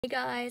Hey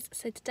guys,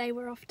 so today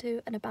we're off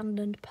to an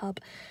abandoned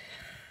pub.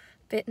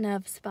 Bit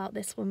nervous about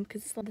this one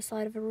because it's on the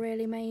side of a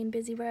really main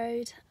busy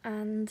road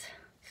and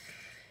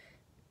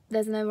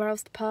there's nowhere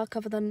else to park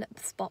other than the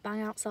spot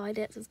bang outside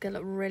it, so it's gonna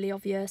look really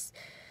obvious.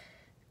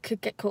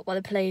 Could get caught by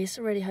the police,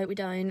 really hope we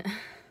don't. A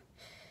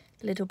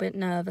little bit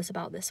nervous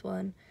about this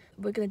one.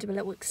 We're gonna do a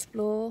little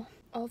explore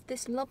of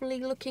this lovely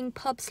looking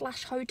pub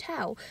slash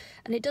hotel,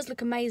 and it does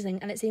look amazing,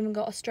 and it's even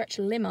got a stretch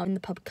limo in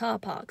the pub car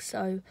park,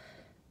 so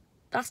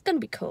that's gonna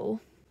be cool.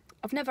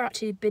 I've never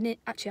actually been in,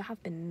 I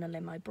have been in a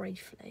limo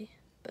briefly,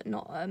 but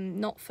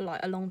not for like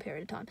a long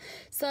period of time.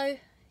 So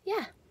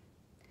yeah,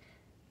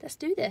 let's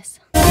do this.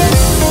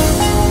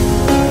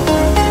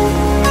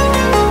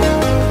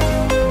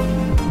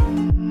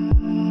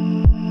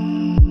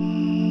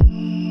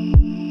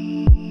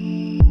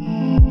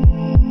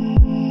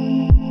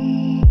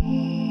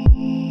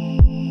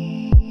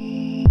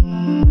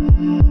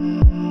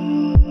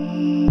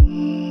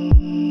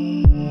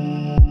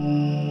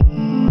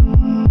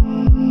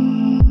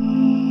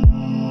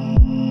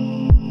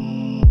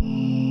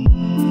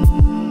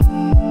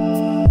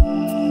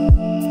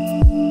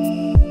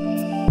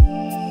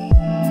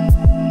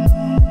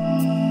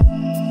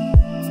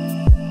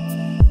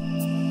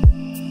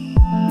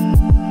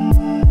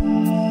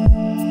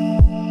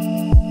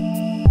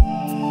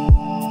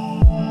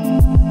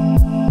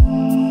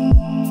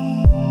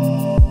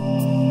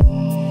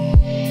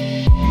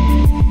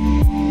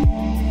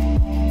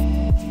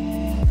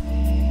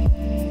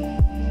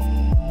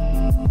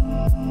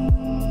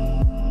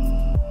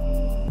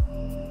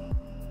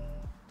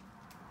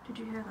 Did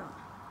you hear that?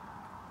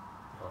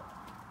 What?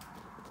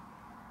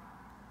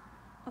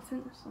 I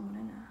think there's someone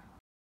in there.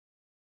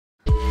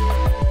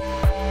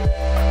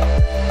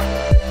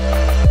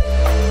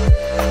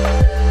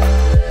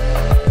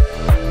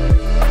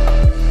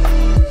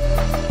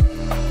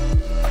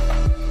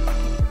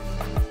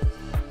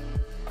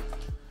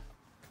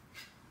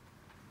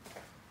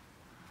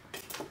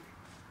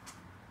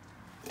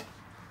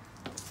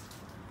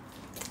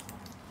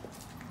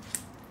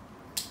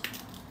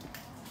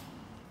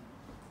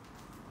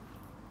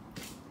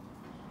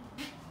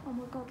 Oh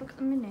my god, look at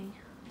the mini.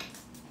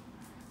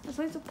 There's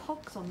loads of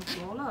pogs on the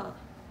floor, look.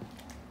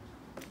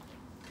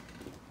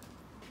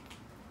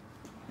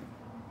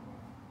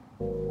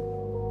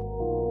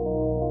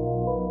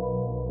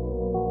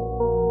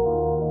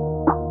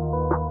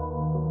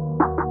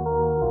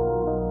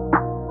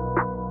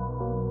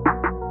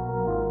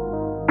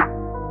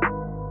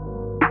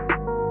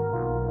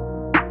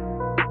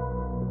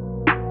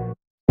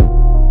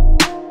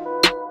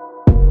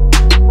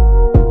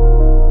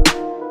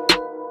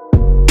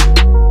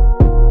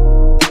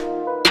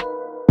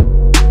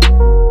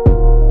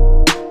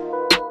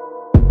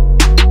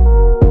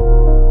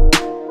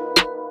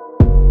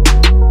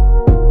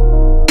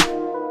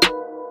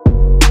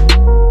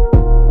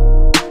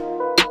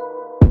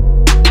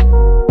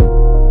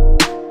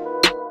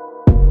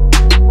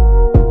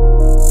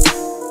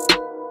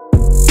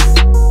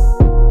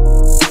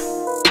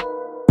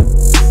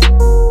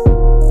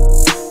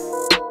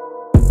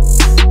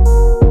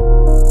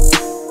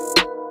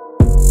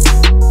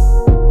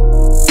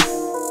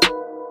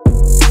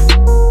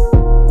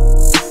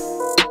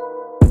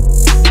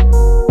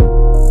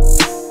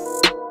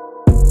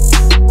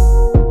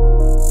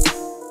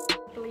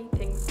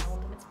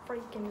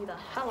 Freaking me the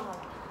hell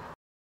out.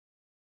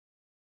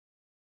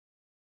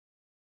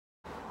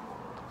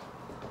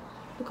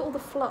 Look at all the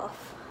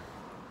fluff.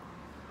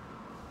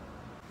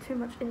 Too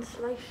much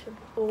insulation.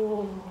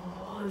 Oh,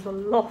 there's a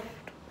loft.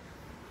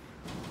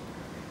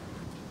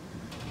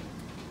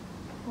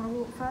 Want to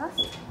walk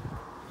first?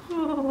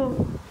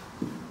 Oh.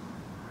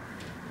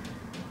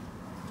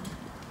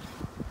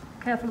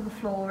 Careful of the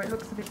floor, it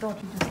looks a bit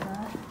dodgy just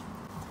there.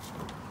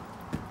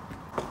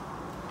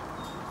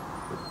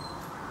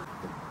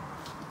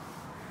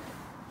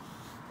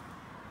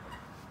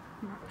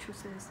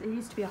 Mattresses. It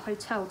used to be a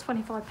hotel,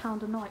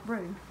 £25 a night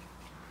room.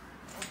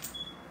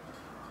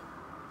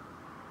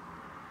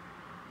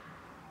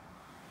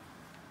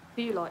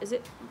 What you like? Is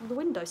it the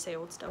window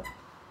sealed still?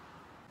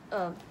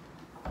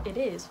 It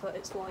is, but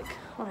it's like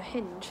on a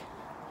hinge.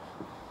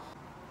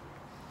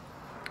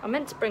 I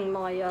meant to bring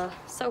my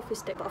selfie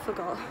stick, but I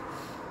forgot.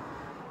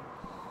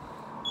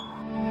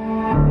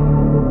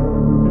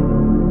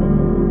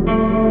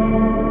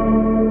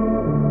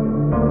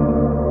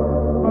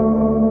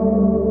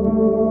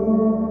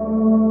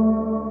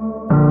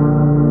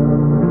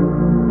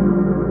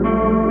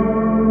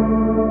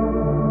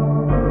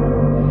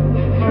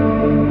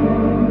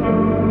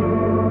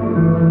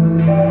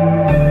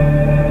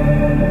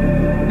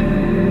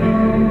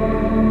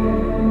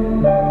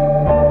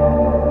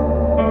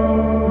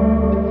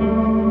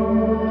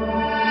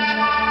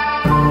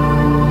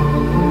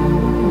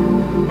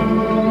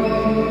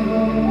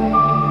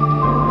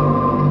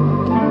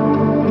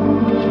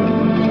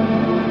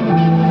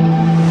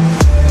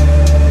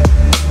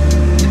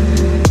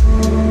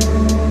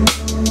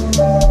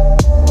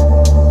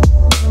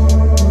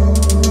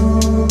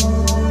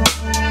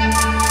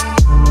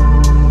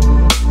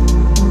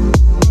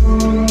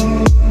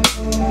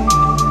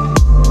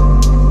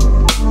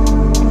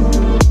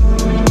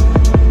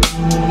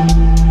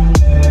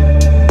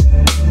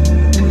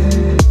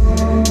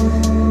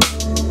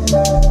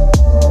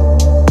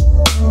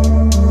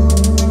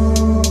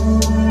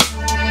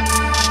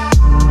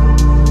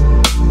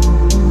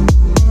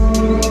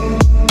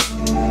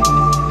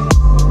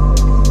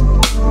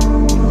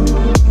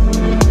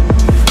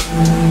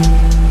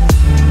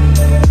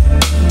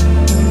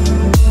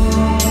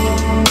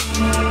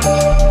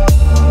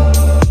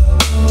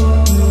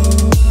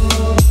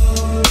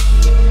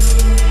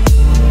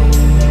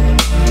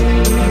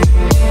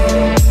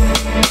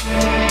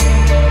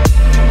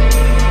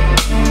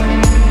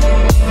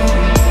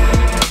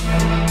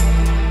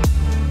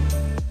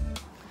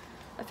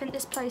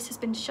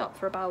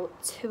 for about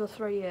 2 or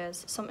 3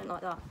 years, something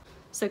like that.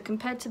 So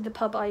compared to the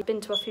pub I've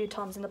been to a few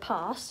times in the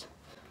past,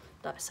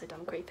 that is so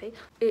damn creepy,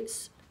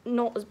 it's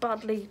not as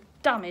badly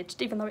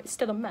damaged, even though it's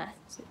still a mess.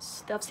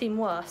 I've seen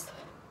worse.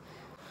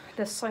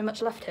 There's so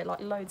much left here,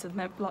 like loads of,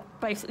 like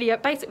basically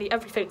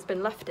everything's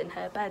been left in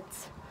here.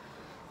 Beds,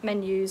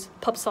 menus,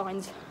 pub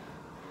signs,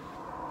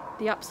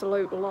 the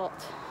absolute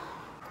lot.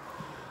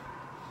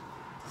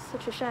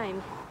 Such a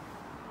shame.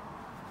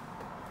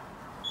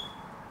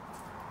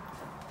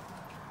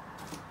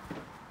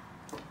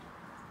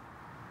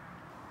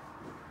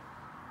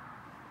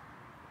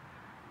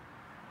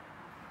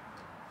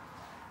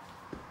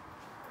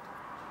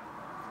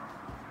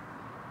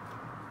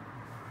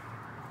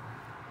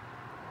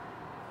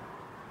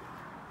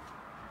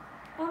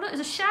 Oh look,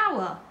 there's a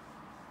shower.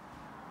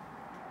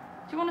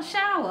 Do you want a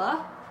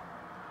shower?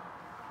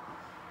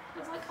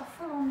 There's like a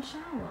full-on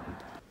shower.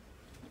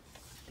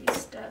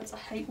 These stairs, I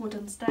hate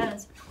wooden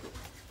stairs.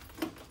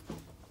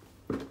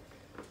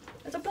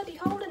 There's a bloody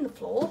hole in the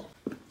floor.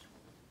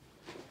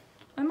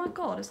 Oh my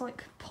god, it's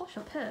like posh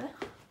up here.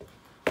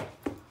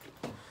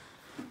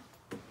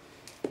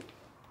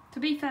 To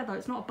be fair though,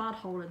 it's not a bad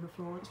hole in the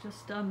floor, it's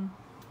just,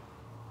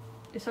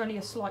 it's only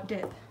a slight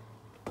dip.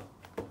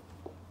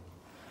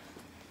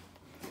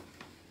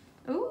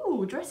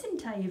 Ooh, dressing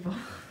table.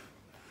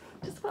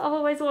 Just what I've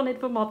always wanted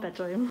for my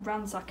bedroom.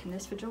 Ransacking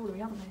this for jewellery,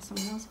 haven't they?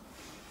 Something else.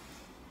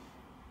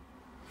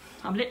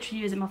 I'm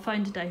literally using my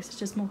phone today, so it's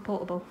just more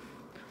portable.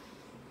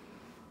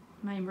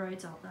 Main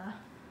roads out there.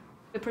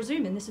 We're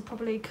presuming this is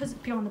probably, because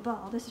it's behind the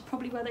bar, this is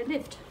probably where they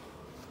lived.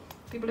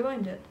 People who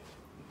owned it.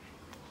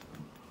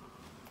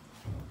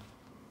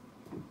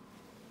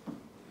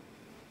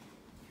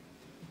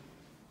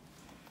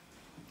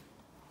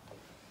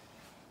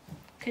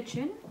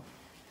 Kitchen.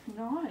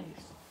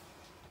 Nice.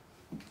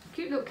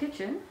 Cute little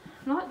kitchen.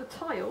 I like the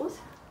tiles.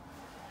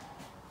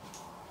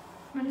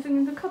 Anything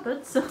in the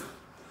cupboards?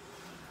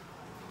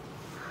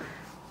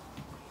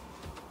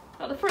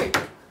 Like the fridge.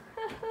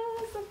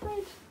 It's the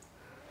fridge.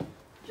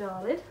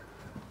 Jar lid.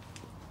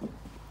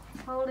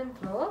 Hole in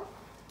floor.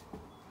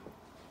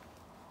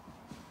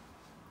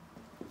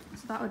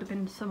 So that would have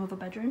been some other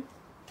bedroom.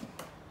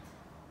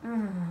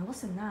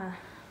 What's in there?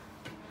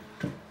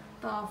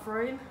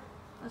 Bathroom.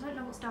 I don't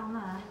know what's down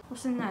there.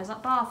 What's in there? Is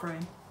that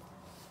bathroom?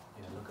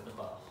 Yeah, look at the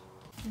bath.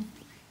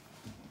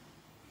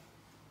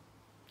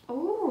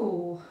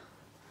 Oh,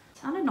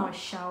 and a nice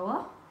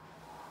shower.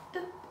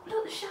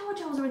 Look, the shower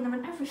gels are in there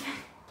and everything.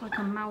 Like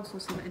a mouse or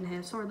something in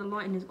here. Sorry, the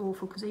lighting is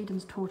awful because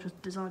Eden's torch has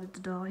decided to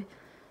die.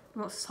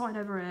 We've got a sign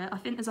over here. I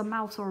think there's a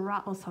mouse or a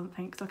rat or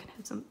something because I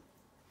can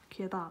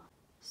hear that.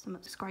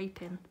 Something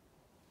scraping.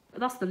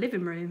 But that's the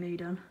living room,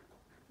 Eden.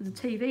 There's a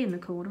TV in the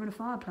corner and a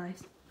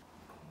fireplace.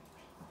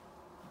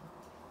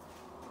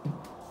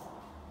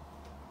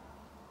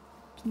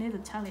 It's near the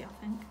telly,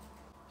 I think.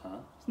 Huh?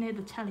 It's near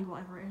the telly,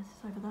 whatever it is.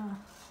 It's over there.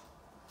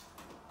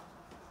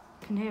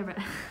 I can hear it.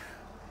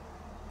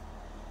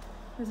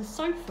 There's a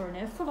sofa in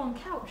here, full-on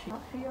couch.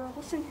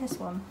 What's in this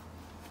one?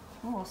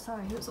 Oh,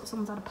 sorry, looks like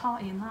someone's had a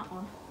party in that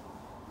one.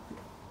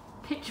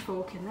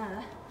 Pitchfork in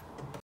there.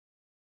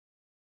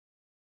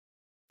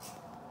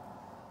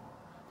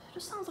 It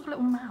just sounds like a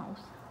little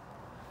mouse.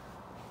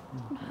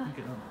 Pick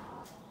it up.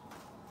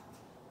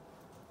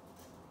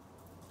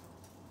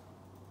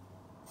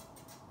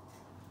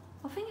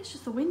 I think it's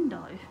just the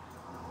window.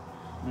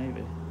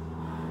 Maybe.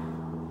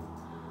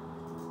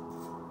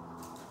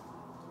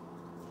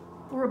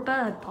 Or a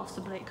bird,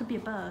 possibly. It could be a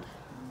bird.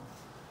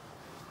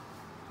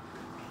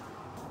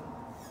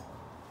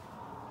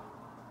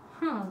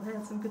 Huh, they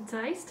have some good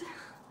taste.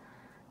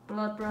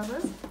 Blood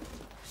brothers.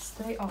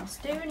 They are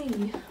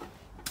stony.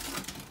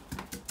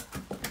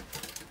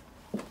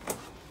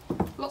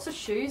 Lots of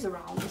shoes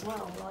around as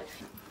well, like.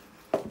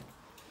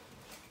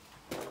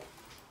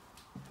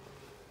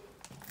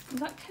 Is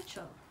that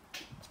ketchup?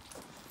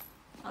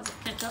 That's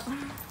ketchup.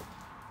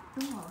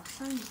 Oh,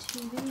 so many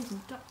TVs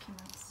and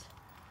documents.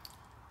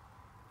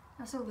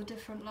 That's all the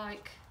different,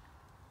 like,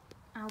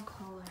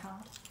 alcohol they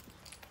had.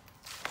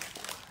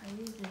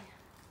 Crazy.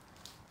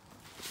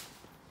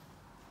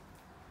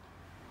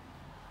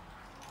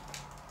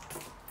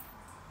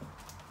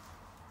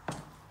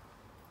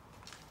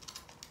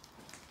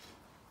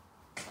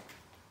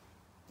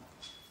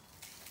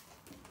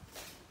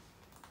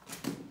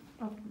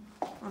 Oh,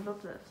 I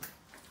love this.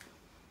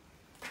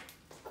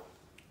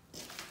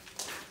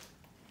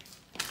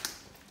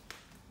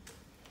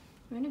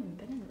 We haven't even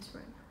been in this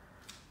room.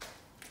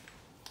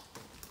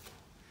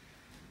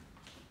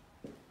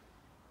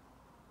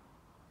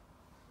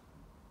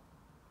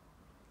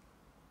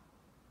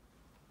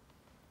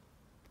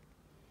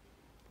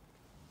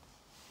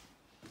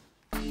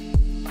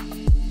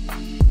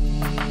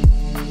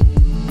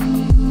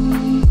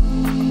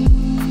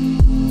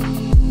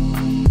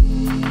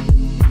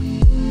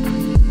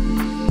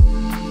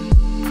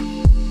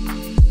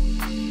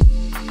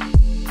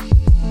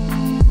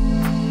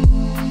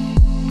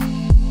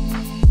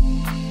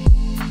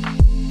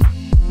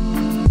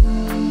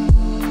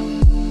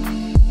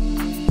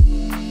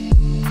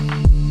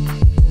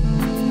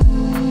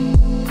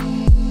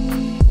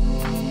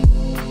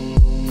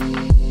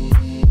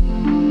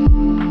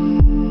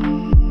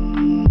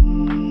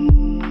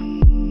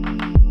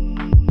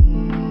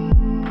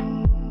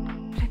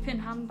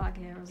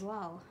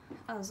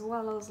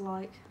 well as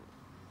like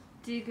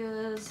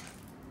diggers,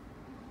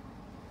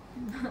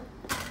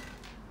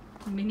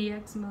 mini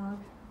eggs mug,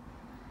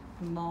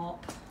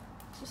 mop.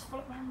 It's just full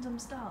of random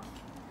stuff.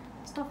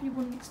 Stuff you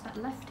wouldn't expect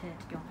left here,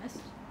 to be honest.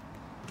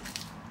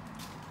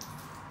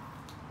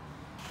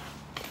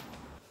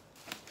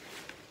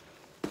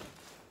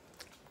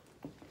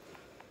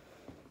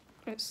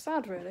 It's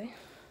sad, really.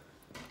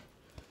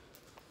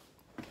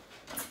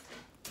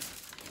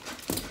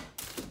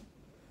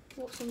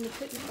 What's in the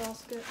picnic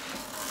basket?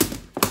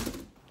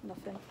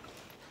 Nothing.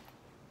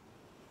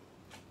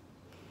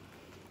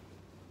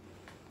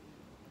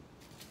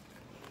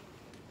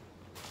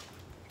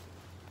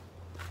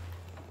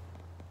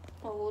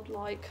 Old,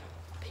 like,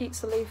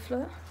 pizza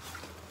leaflet.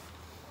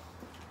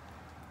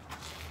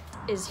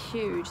 Is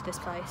huge, this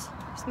place.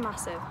 It's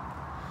massive.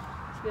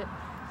 It's a bit,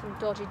 some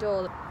dodgy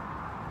door.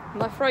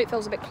 My throat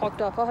feels a bit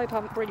clogged up. I hope I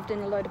haven't breathed in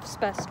a load of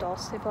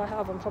asbestos. If I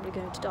have, I'm probably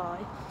going to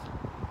die.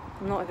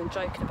 I'm not even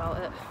joking about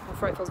it. My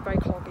throat feels very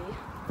cloggy.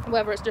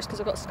 Whether it's just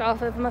because I've got a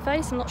scarf over my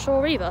face, I'm not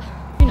sure either.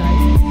 Who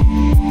knows?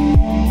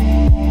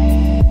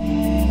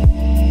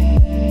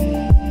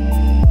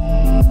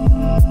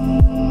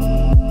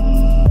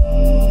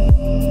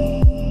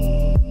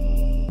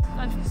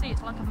 As you can see,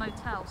 it's like a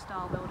motel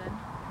style building.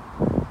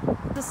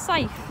 The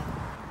safe.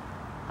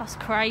 That's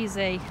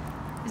crazy.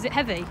 Is it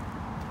heavy?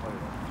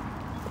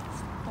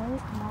 Oh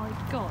my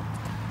god.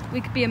 We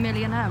could be a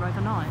millionaire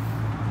overnight.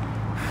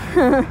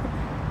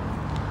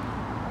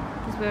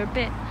 Because we're a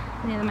bit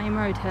near the main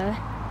road here.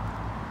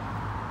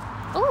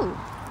 Oh!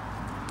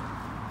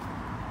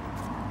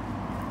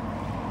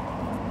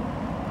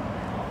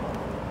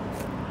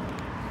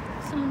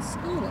 Someone's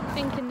school. I'm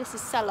thinking this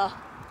is cellar.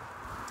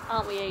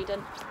 Aren't we,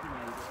 Eden?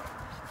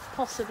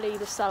 Possibly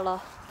the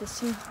cellar.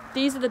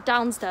 These are the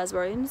downstairs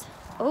rooms.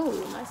 Oh,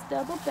 nice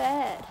double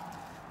bed.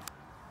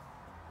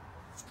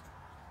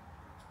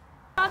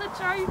 Got a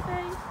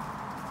trophy.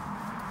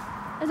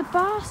 There's a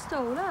bar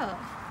stool, look.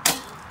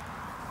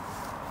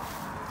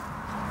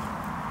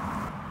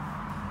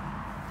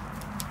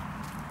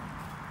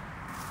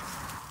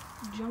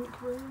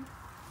 Junk room.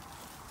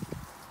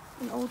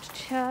 An old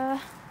chair.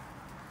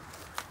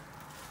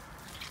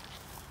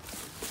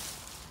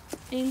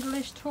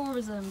 English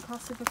tourism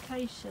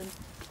classification.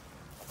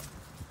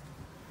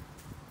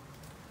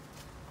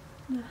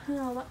 The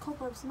hell, that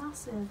cobweb's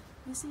massive.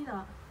 You see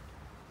that?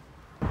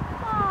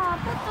 Ah,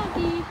 poor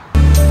doggy.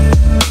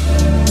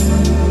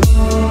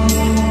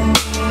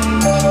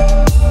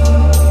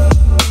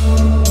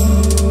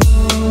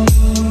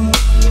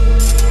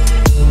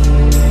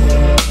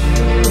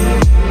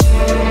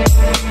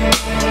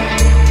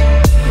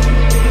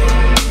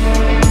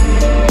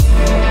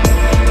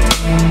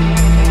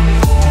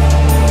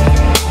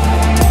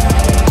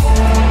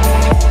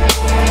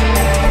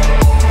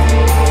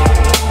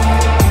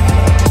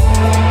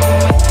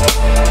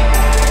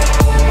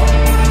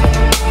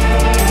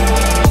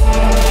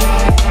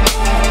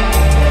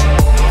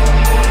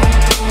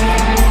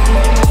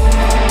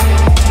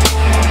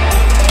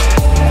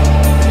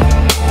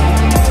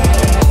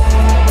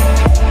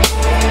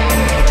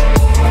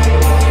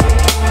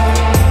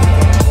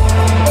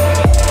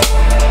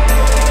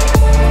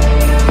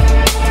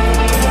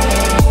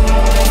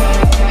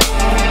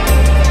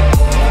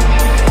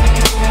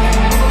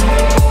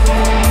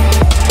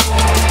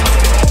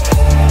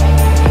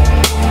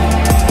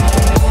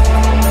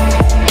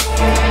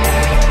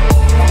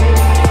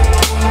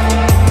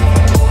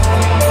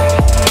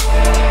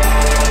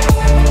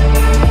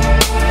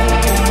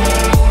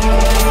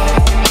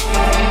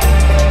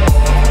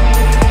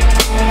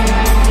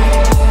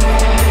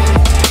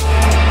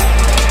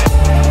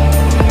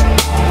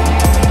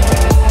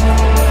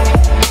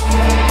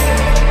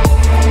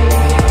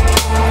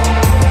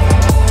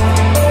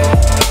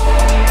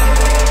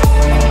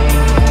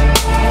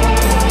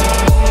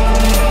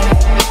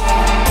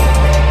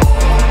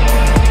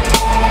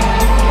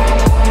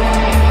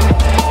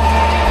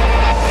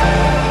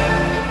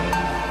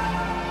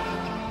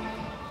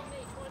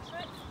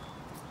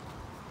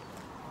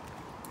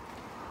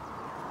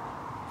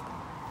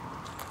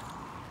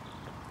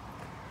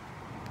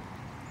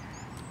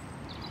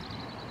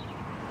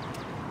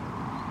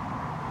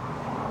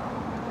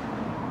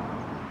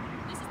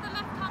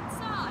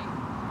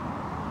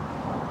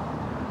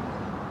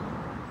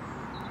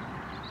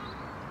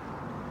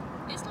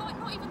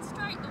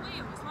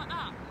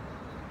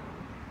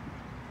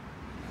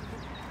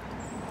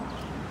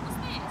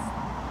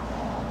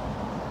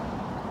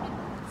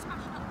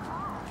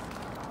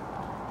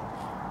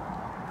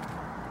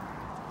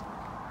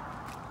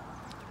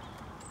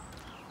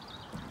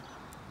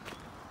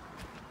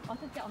 I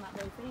could get on that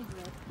roof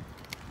easily.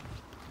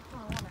 Oh, I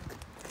want it.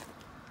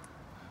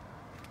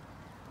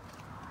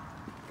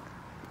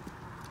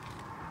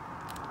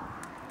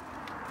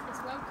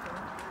 It's welcome.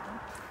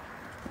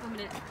 1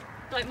 minute.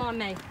 Don't mind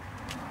me.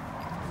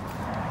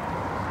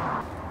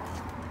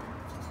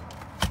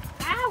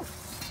 Ow!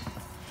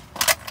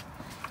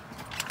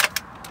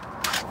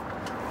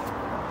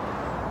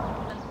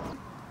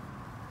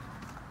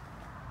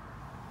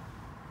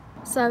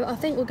 So I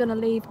think we're gonna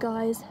leave,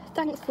 guys.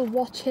 Thanks for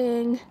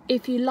watching.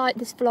 If you like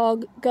this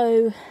vlog,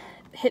 go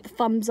hit the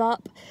thumbs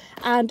up,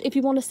 and if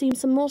you want to see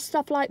some more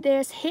stuff like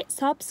this, hit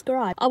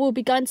subscribe. I will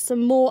be going to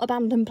some more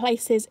abandoned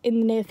places in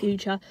the near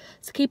future,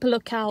 so keep a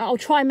lookout. I'll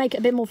try and make it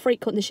a bit more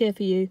frequent this year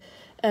for you,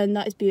 and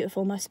that is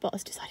beautiful. My spot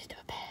has decided to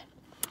appear.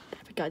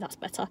 There we go, that's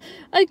better.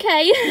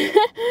 Okay,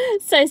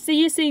 so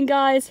see you soon,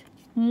 guys.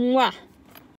 Mwah.